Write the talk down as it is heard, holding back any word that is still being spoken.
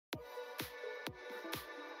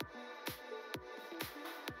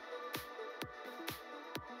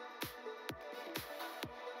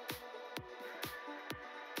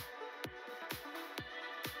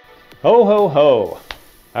Ho, ho, ho.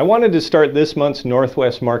 I wanted to start this month's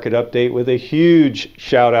Northwest Market Update with a huge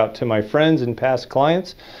shout out to my friends and past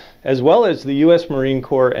clients, as well as the U.S. Marine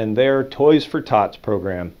Corps and their Toys for Tots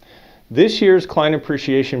program. This year's Client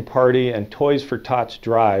Appreciation Party and Toys for Tots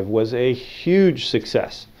Drive was a huge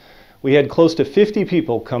success. We had close to 50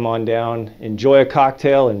 people come on down, enjoy a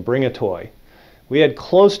cocktail, and bring a toy. We had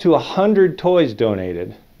close to 100 toys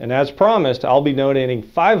donated, and as promised, I'll be donating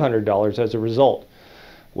 $500 as a result.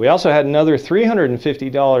 We also had another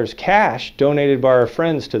 $350 cash donated by our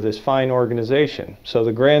friends to this fine organization. So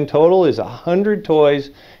the grand total is 100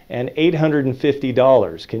 toys and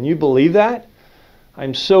 $850. Can you believe that?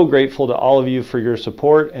 I'm so grateful to all of you for your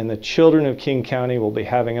support, and the children of King County will be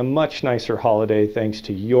having a much nicer holiday thanks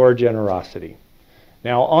to your generosity.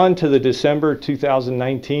 Now on to the December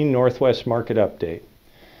 2019 Northwest Market Update.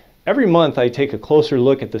 Every month I take a closer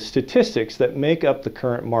look at the statistics that make up the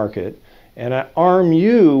current market, and I arm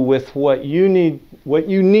you with what you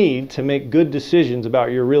need to make good decisions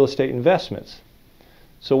about your real estate investments.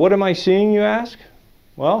 So what am I seeing, you ask?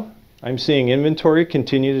 Well, I'm seeing inventory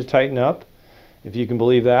continue to tighten up, if you can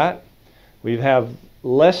believe that. We have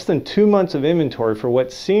less than 2 months of inventory for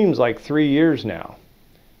what seems like 3 years now.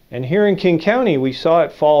 And here in King County, we saw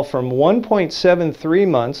it fall from 1.73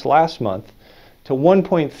 months last month to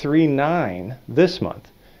 1.39 this month.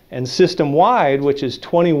 And system-wide, which is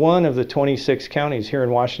 21 of the 26 counties here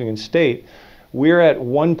in Washington State, we're at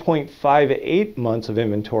 1.58 months of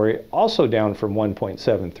inventory, also down from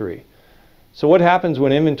 1.73. So what happens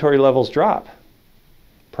when inventory levels drop?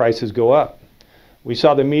 Prices go up. We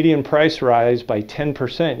saw the median price rise by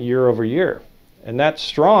 10% year over year. And that's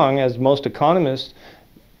strong, as most economists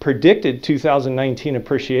predicted 2019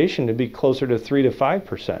 appreciation to be closer to 3 to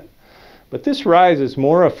 5%. But this rise is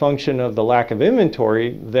more a function of the lack of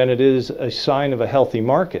inventory than it is a sign of a healthy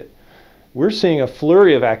market. We're seeing a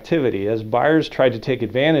flurry of activity as buyers try to take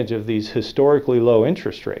advantage of these historically low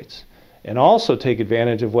interest rates, and also take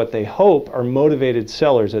advantage of what they hope are motivated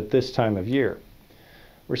sellers at this time of year.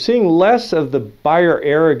 We're seeing less of the buyer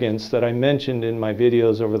arrogance that I mentioned in my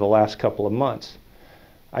videos over the last couple of months.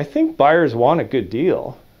 I think buyers want a good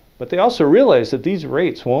deal, but they also realize that these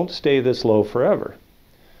rates won't stay this low forever.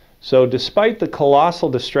 So despite the colossal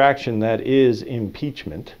distraction that is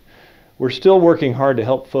impeachment, we're still working hard to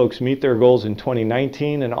help folks meet their goals in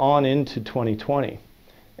 2019 and on into 2020.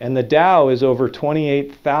 And the Dow is over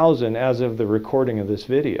 28,000 as of the recording of this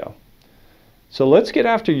video. So let's get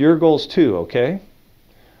after your goals too, okay?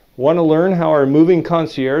 Want to learn how our Moving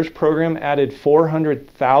Concierge program added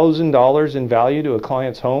 $400,000 in value to a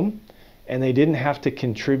client's home, and they didn't have to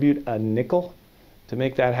contribute a nickel to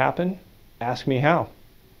make that happen? Ask me how.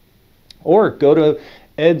 Or go to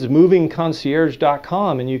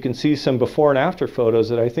edsmovingconcierge.com and you can see some before and after photos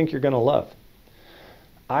that I think you're going to love.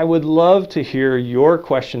 I would love to hear your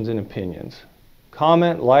questions and opinions.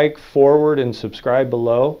 Comment, like, forward, and subscribe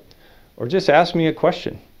below, or just ask me a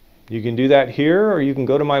question. You can do that here, or you can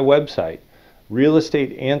go to my website,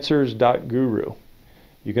 realestateanswers.guru.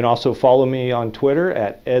 You can also follow me on Twitter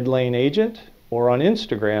at @EdLaineAgent or on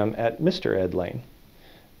Instagram at Mr. Ed Laine.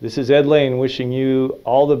 This is Ed Laine wishing you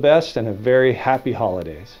all the best and a very happy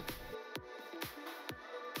holidays.